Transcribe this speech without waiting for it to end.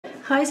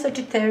Hi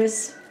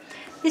Sagittarius,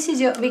 this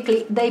is your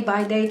weekly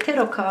day-by-day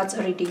tarot cards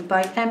reading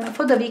by M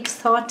for the week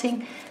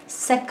starting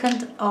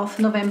 2nd of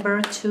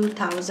November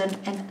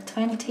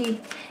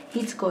 2020.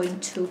 It's going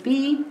to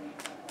be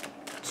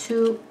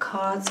 2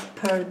 cards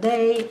per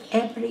day,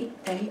 every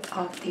day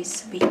of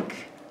this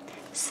week.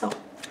 So,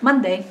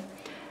 Monday,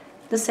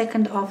 the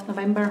 2nd of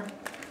November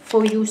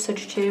for you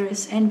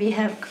Sagittarius, and we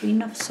have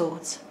Queen of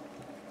Swords.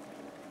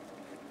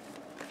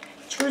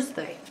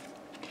 Tuesday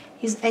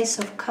is Ace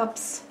of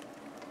Cups.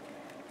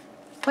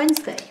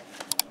 Wednesday,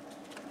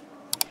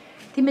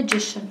 the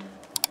Magician.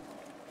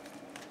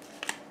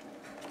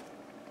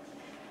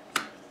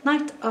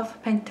 Knight of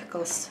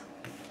Pentacles.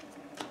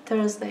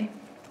 Thursday,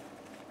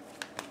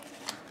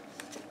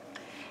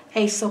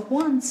 Ace of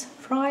Wands.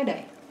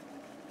 Friday,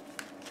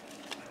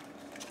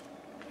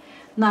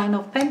 Nine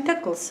of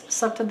Pentacles.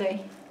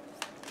 Saturday,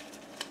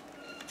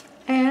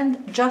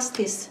 and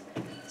Justice.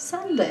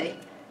 Sunday,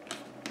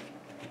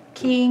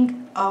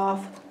 King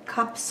of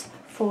Cups.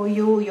 For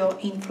you, your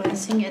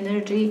influencing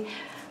energy.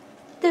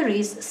 There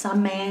is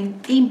some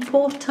man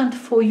important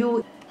for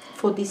you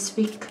for this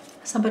week.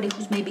 Somebody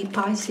who's maybe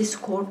Pisces,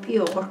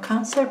 Scorpio or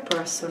Cancer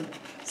person.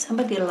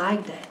 Somebody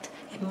like that.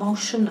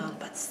 Emotional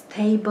but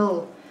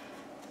stable.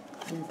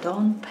 And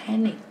don't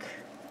panic.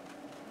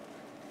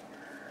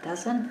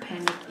 Doesn't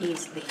panic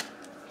easily.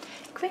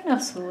 Queen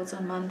of Swords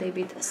on Monday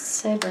with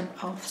 7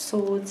 of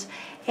Swords.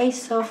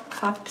 Ace of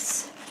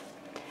Cups.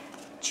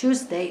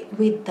 Tuesday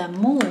with the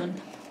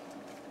Moon.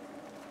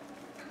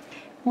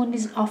 Moon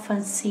is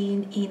often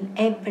seen in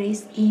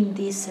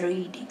these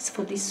readings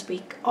for this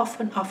week.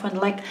 Often,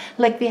 like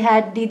we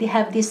did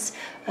have this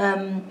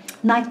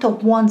Knight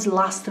of Wands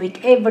last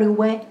week.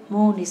 Everywhere,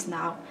 Moon is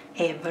now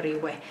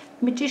everywhere.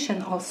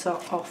 Magician also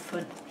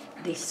often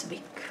this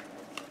week.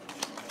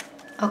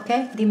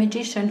 Okay, the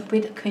Magician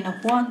with Queen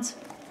of Wands.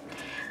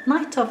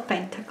 Knight of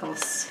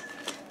Pentacles,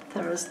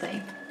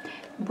 Thursday,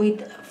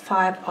 with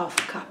 5 of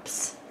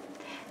Cups.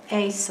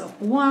 Ace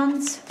of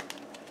Wands.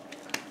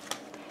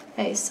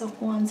 Ace of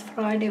Wands.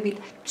 Friday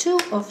with 2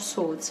 of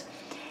Swords.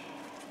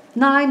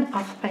 9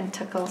 of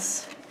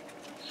Pentacles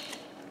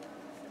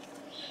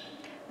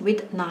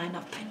with 9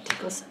 of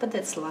Pentacles, but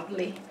that's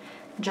lovely.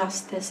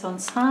 Justice on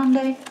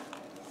Sunday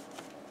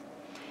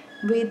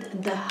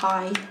with the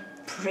High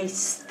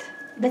Priest.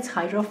 That's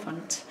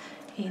Hierophant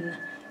in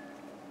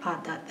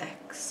other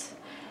decks.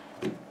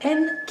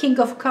 And King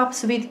of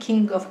Cups with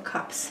King of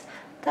Cups.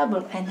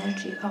 Double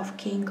energy of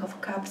King of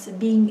Cups,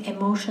 being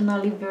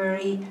emotionally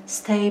very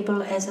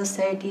stable. As I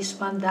said, this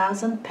one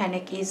doesn't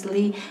panic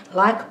easily,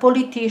 like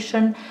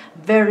politician,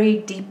 very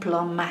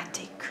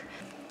diplomatic.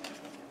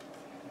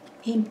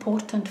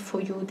 Important for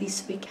you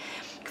this week.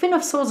 Queen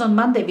of Swords on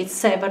Monday with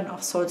 7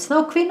 of Swords.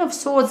 Now, Queen of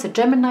Swords, a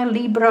Gemini,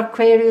 Libra,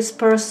 Aquarius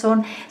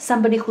person,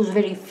 somebody who's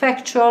very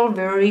factual,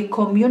 very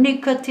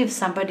communicative,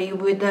 somebody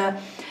with a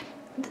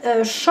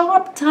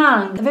sharp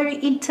tongue, very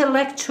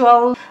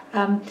intellectual,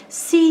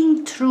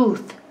 seeing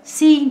truth,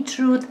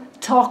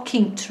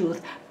 talking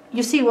truth.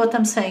 You see what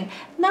I'm saying?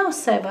 Now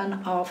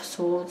 7 of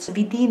Swords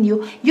within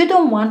you. You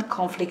don't want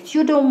conflict,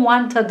 you don't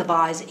want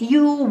advice,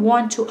 you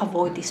want to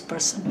avoid this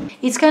person.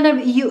 It's kind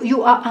of,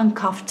 you are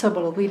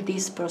uncomfortable with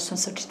this person,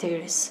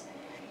 Sagittarius.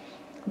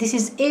 This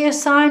is air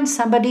sign.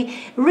 Somebody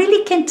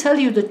really can't tell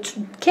you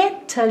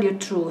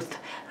truth,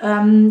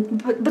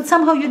 but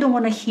somehow you don't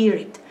want to hear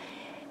it.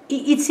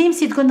 It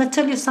seems it's going to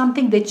tell you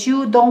something that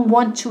you don't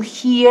want to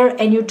hear,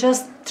 and you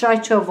just try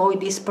to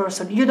avoid this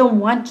person. You don't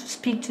want to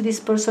speak to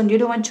this person. You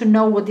don't want to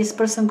know what this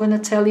person is going to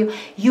tell you.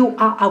 You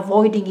are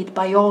avoiding it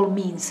by all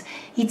means.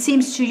 It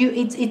seems to you,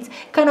 it's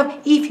kind of,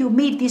 if you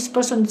meet this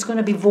person, it's going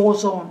to be war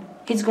zone.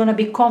 It's going to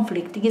be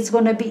conflict. It's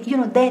going to be,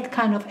 that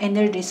kind of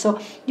energy. So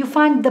you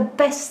find the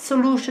best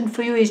solution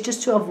for you is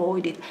just to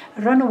avoid it.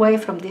 Run away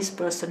from this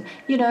person.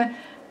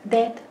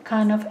 That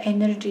kind of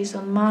energies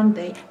on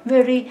Monday,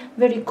 very,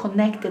 very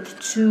connected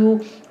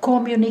to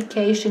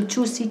communication,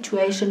 to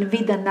situation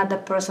with another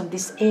person,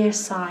 this air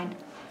sign,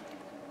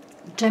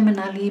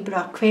 Gemini,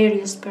 Libra,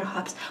 Aquarius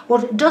perhaps,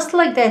 or just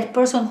like that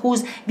person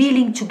who's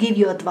willing to give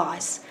you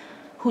advice,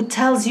 who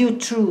tells you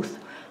truth,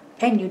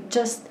 and you're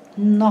just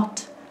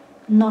not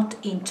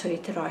into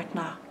it right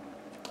now,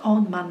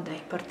 on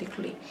Monday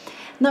particularly.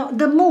 Now,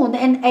 the Moon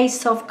and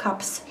Ace of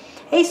Cups.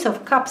 Ace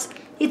of Cups,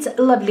 it's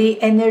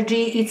lovely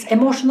energy, it's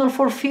emotional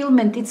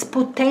fulfillment, it's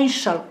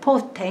potential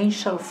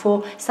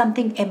for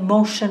something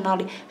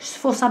emotionally,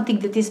 for something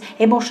that is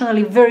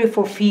emotionally very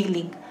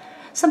fulfilling.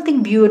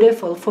 Something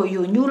beautiful for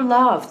you, new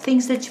love,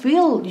 things that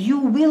you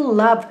will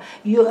love,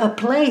 a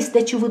place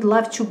that you would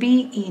love to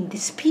be in,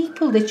 these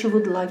people that you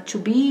would like to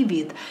be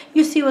with.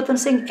 You see what I'm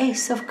saying?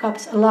 Ace of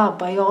Cups, love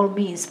by all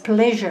means,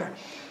 pleasure,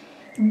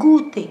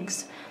 good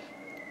things.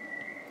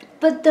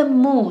 But the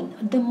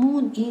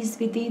moon is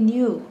within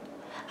you.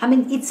 I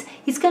mean, it's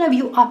kind of,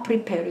 you are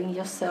preparing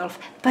yourself,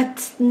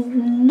 but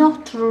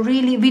not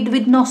really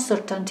with no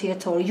certainty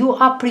at all. You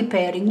are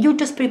preparing. You're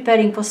just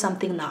preparing for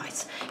something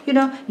nice.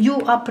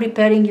 You are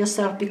preparing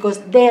yourself because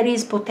there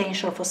is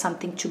potential for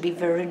something to be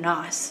very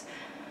nice.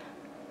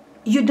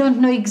 You don't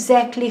know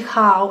exactly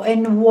how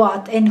and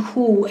what and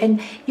who,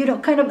 and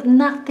kind of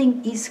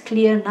nothing is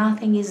clear,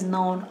 nothing is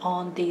known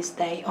on this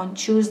day, on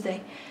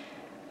Tuesday.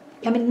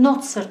 I mean,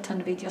 not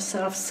certain with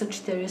yourself,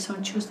 Sagittarius,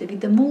 on Tuesday.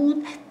 With the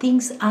moon,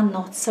 things are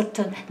not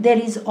certain. There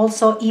is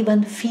also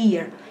even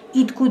fear.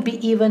 It could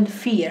be even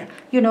fear.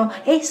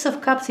 Ace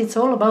of Cups, it's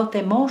all about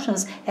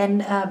emotions. And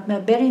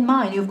bear in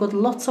mind, you've got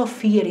lots of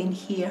fear in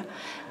here.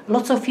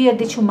 Lots of fear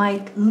that you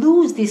might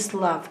lose this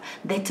love.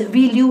 That will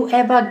you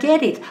ever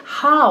get it?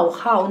 How?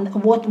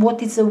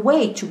 What is the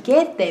way to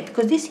get there?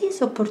 Because this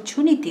is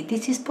opportunity.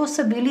 This is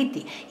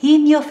possibility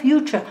in your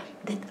future.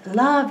 That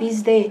love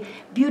is the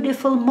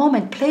beautiful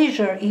moment.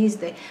 Pleasure is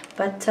there.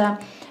 But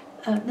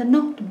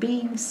not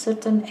being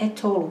certain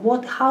at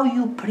all. How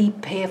you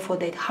prepare for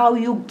that? How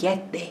you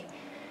get there?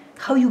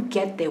 How you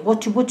get there?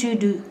 What do you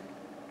do?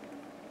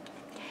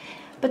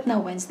 But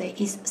now Wednesday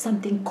is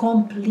something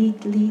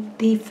completely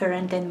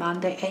different than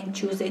Monday and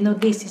Tuesday.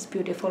 This is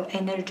beautiful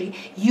energy.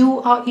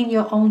 You are in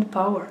your own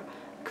power.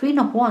 Queen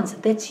of Wands,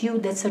 that's you,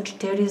 that's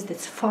Sagittarius,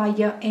 that's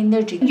fire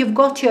energy. You've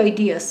got your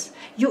ideas.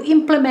 You're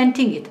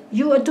implementing it.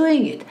 You are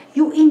doing it.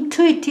 You're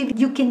intuitive.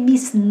 You can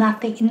miss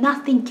nothing.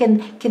 Nothing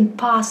can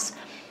pass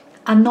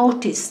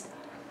unnoticed.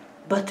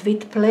 But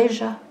with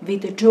pleasure,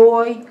 with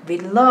joy,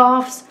 with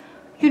loves,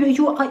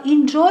 you are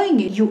enjoying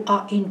it. You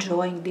are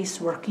enjoying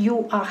this work.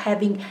 You are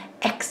having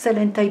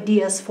excellent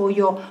ideas for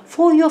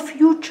your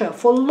future,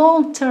 for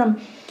long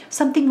term,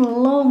 something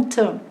long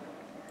term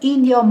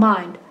in your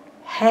mind,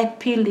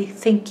 happily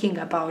thinking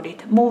about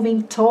it,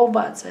 moving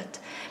towards it.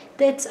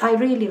 I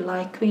really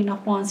like Queen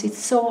of Wands. It's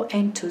so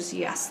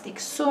enthusiastic,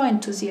 so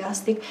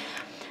enthusiastic.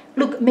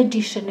 Look,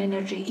 magician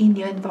energy in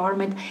your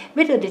environment.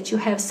 Whether that you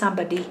have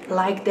somebody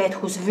like that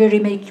who's very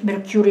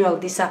mercurial.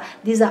 These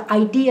are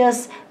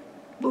ideas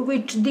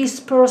which this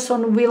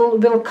person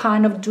will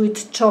kind of do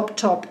it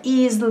chop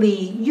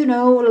easily,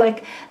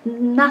 like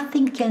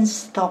nothing can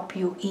stop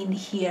you in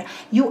here.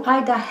 You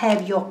either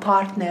have your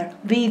partner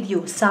with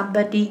you,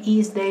 somebody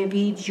is there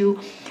with you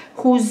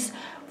who's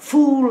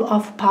full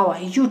of power.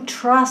 You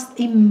trust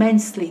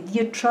immensely.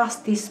 You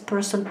trust this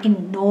person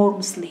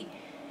enormously.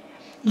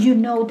 You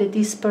know that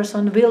this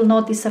person will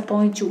not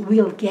disappoint you,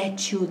 will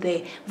get you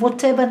there.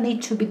 Whatever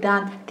needs to be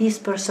done, this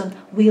person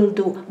will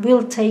do,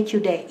 will take you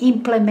there.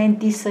 Implement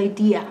this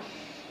idea.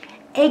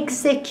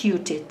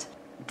 Execute it.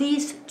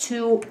 These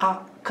two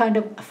are kind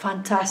of a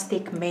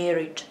fantastic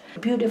marriage.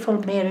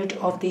 Beautiful marriage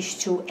of these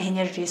two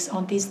energies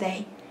on this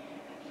day.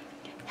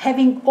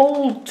 Having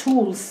all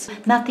tools,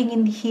 nothing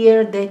in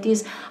here that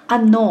is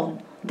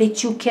unknown,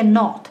 that you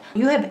cannot.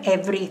 You have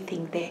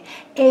everything there,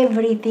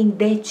 everything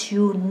that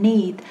you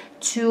need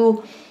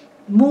to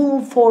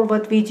move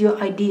forward with your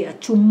idea,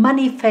 to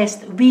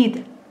manifest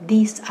with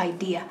this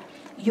idea.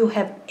 You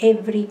have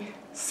every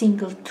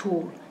single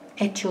tool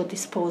at your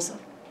disposal.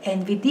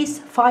 And with this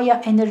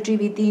fire energy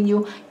within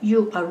you,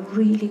 you are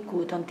really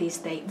good on this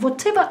day.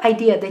 Whatever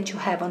idea that you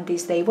have on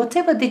this day,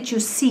 whatever that you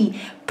see,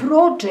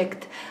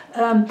 project,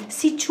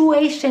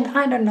 situation,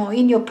 I don't know,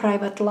 in your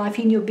private life,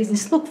 in your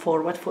business, look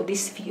forward for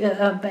this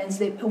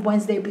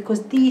Wednesday,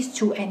 because these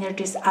two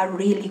energies are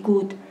really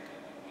good.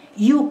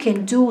 You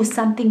can do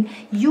something,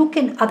 you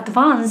can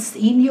advance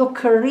in your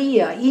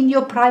career, in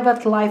your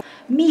private life,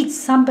 meet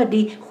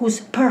somebody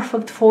who's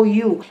perfect for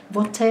you.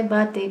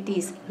 Whatever that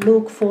is,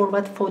 look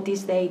forward for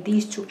this day.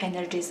 These two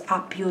energies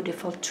are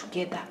beautiful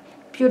together.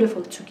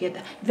 Beautiful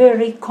together.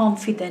 Very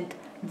confident,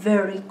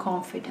 very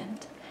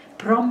confident.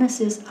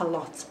 Promises a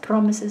lot,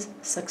 promises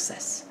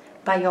success,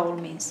 by all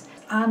means.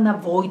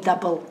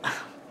 Unavoidable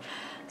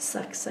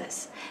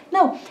success.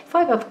 Now,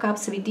 Five of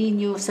Cups within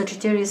you,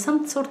 Sagittarius,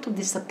 some sort of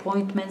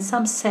disappointment,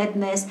 some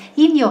sadness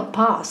in your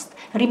past,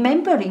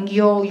 remembering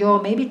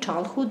your maybe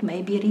childhood,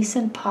 maybe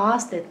recent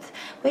past, that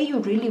where you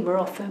really were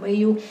often, where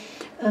you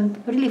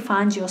really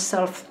find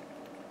yourself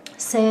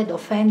sad,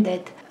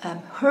 offended,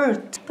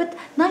 hurt. But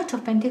Knight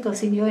of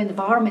Pentacles in your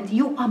environment,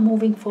 you are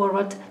moving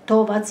forward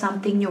towards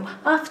something new.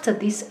 After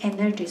these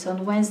energies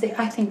on Wednesday,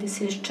 I think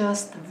this is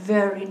just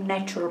very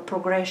natural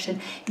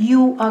progression.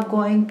 You are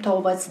going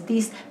towards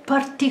this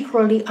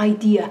particularly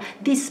idea,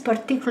 this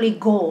particularly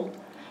goal.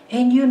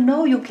 And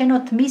you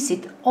cannot miss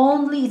it.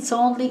 It's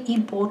only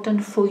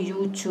important for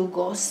you to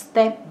go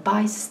step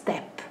by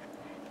step.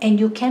 And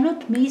you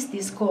cannot miss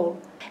this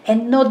goal.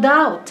 And no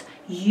doubt,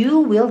 you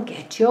will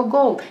get your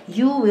goal.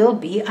 You will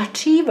be an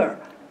achiever.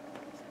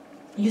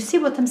 You see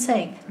what I'm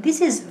saying?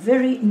 This is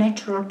very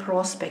natural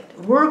prospect.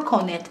 Work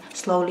on it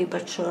slowly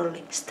but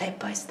surely, step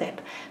by step.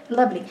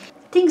 Lovely.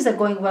 Things are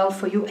going well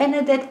for you. And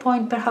at that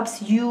point,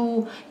 perhaps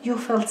you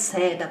felt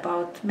sad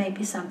about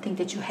maybe something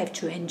that you have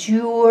to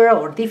endure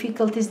or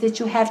difficulties that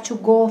you have to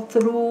go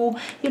through.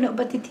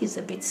 But it is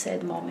a bit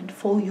sad moment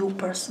for you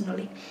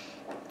personally.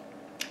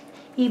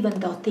 Even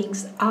though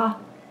things are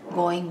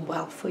going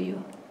well for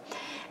you.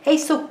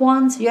 Ace of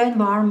Wands, your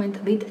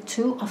environment with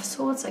Two of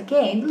Swords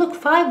again. Look,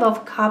 Five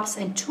of Cups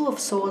and Two of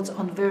Swords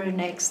on very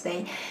next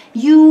day.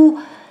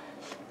 You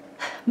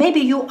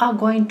Maybe you are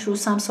going through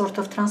some sort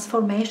of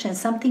transformation.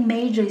 Something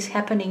major is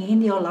happening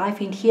in your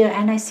life in here,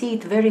 and I see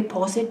it very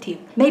positive.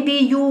 Maybe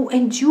you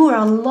endure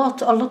a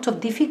lot of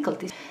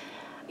difficulties.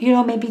 You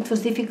know, maybe it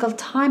was difficult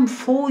time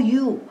for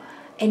you,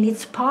 and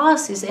it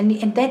passes,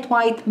 and that's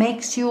why it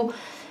makes you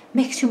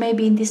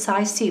maybe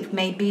indecisive.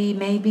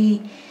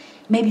 Maybe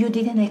you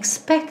didn't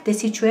expect the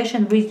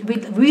situation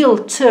will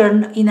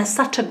turn in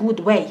such a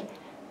good way,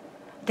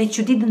 that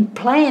you didn't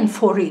plan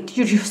for it.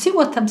 You see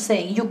what I'm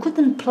saying? You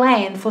couldn't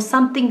plan for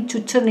something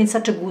to turn in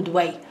such a good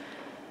way.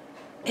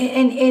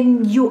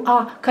 And you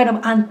are kind of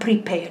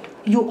unprepared.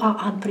 You are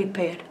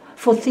unprepared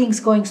for things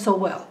going so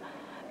well.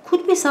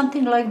 Could be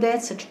something like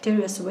that,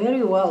 Sagittarius,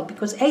 very well,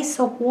 because Ace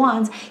of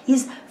Wands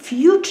is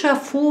future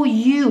for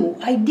you.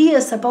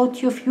 Ideas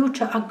about your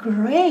future are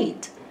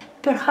great.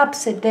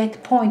 Perhaps at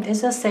that point,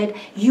 as I said,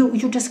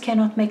 you just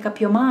cannot make up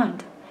your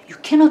mind. You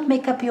cannot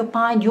make up your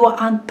mind. You are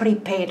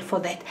unprepared for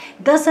that.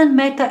 Doesn't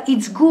matter.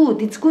 It's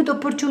good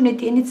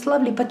opportunity, and it's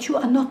lovely, but you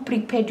are not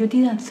prepared. You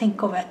didn't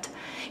think of it.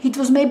 It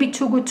was maybe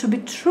too good to be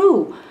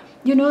true.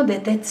 You know,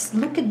 that's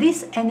look at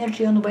this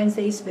energy on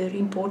Wednesday is very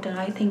important.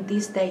 I think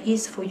this day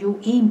is for you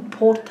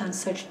important,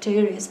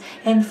 Sagittarius.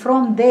 And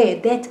from there,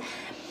 that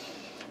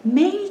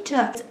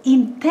major,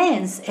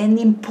 intense and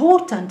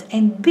important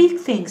and big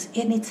things,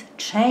 and it's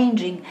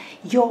changing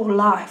your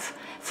life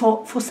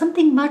for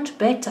something much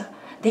better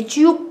that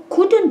you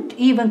couldn't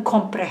even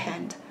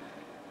comprehend.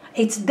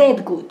 It's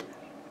that good.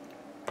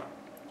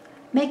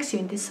 Makes you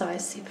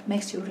indecisive,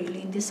 makes you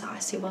really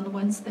indecisive on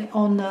Wednesday,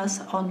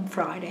 on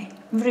Friday,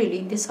 really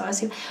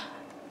indecisive.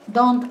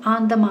 Don't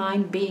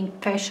undermine being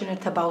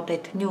passionate about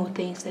that new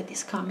things that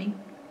is coming.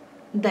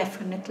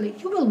 Definitely,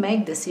 you will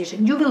make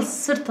decision. You will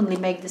certainly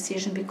make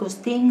decision because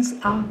things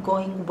are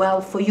going well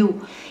for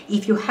you.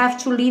 If you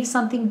have to leave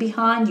something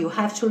behind, you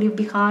have to leave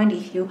behind.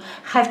 If you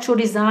have to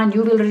resign,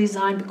 you will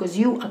resign because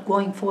you are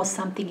going for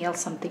something else,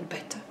 something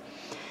better.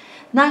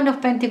 Nine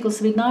of Pentacles,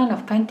 with Nine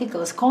of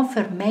Pentacles,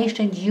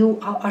 confirmation you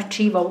are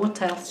achiever.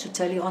 What else to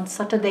tell you? On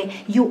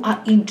Saturday, you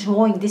are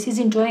enjoying. This is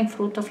enjoying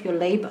fruit of your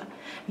labor.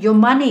 Your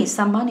money,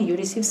 some money, you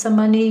receive some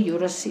money, you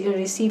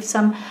receive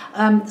some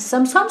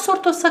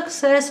sort of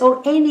success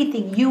or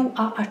anything. You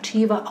are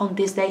achiever on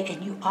this day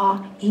and you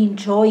are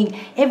enjoying.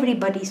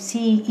 Everybody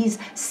is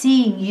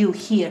seeing you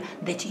here,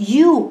 that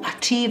you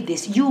achieve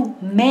this, you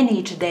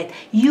manage that,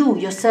 you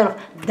yourself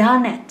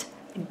done it.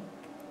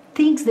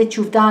 Things that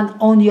you've done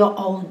on your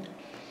own.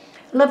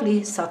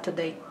 Lovely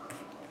Saturday,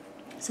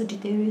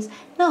 Sagittarius.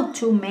 Now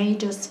two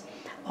majors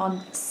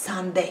on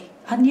Sunday.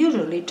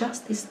 Unusually,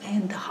 Justice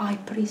and the High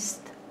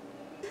Priest.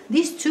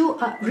 These two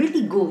are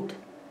really good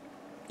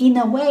in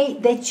a way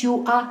that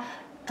you are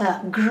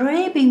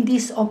grabbing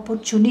these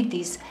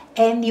opportunities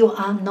and you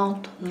are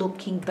not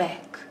looking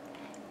back.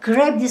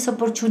 Grab this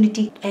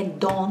opportunity and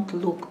don't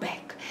look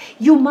back.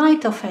 You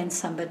might offend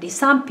somebody.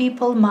 Some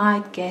people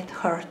might get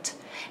hurt.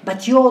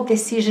 But your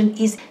decision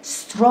is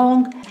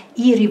strong,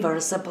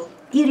 irreversible.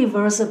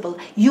 Irreversible.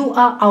 You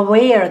are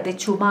aware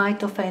that you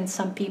might offend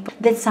some people,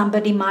 that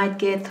somebody might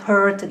get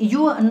hurt.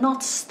 You are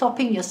not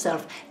stopping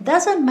yourself.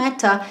 Doesn't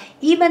matter,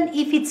 even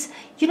if it's,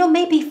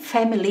 maybe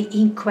family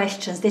in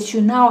questions, that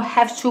you now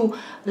have to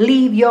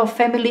leave your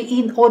family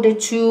in order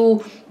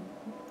to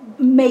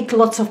make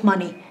lots of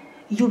money.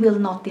 You will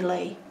not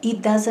delay.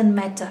 It doesn't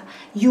matter.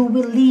 You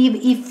will leave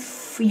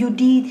if you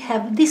did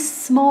have this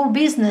small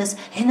business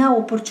and now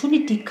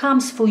opportunity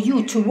comes for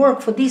you to work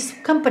for this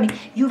company.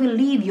 You will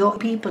leave your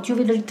people. You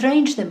will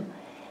retrench them.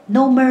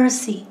 No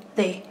mercy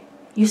there.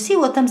 You see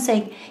what I'm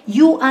saying?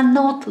 You are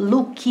not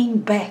looking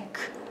back.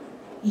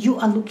 You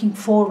are looking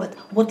forward.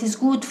 What is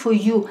good for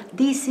you?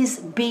 This is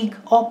big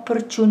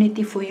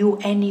opportunity for you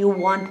and you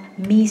won't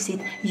miss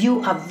it.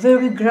 You are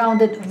very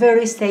grounded,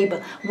 very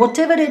stable.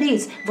 Whatever it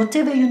is,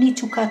 whatever you need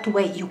to cut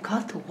away, you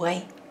cut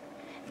away.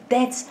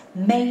 That's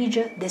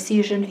major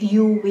decision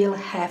you will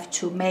have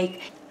to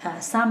make.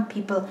 Some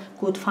people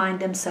could find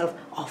themselves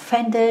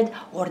offended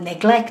or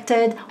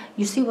neglected.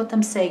 You see what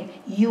I'm saying?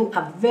 You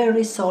are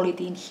very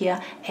solid in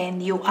here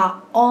and you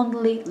are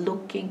only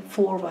looking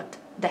forward,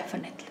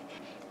 definitely.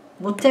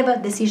 Whatever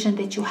decision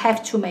that you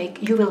have to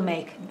make, you will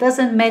make.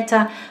 Doesn't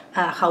matter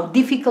how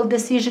difficult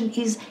decision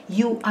is,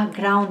 you are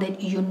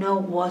grounded, you know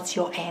what's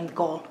your end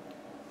goal.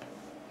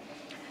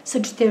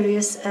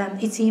 Sagittarius,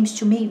 it seems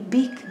to me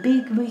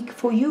big week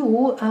for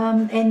you,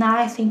 and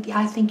I think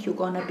you're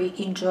gonna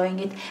be enjoying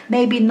it.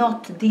 Maybe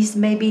not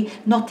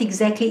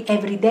exactly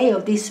every day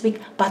of this week,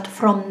 but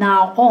from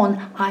now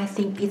on, I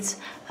think it's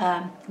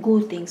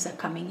good things are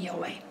coming your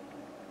way.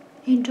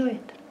 Enjoy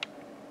it.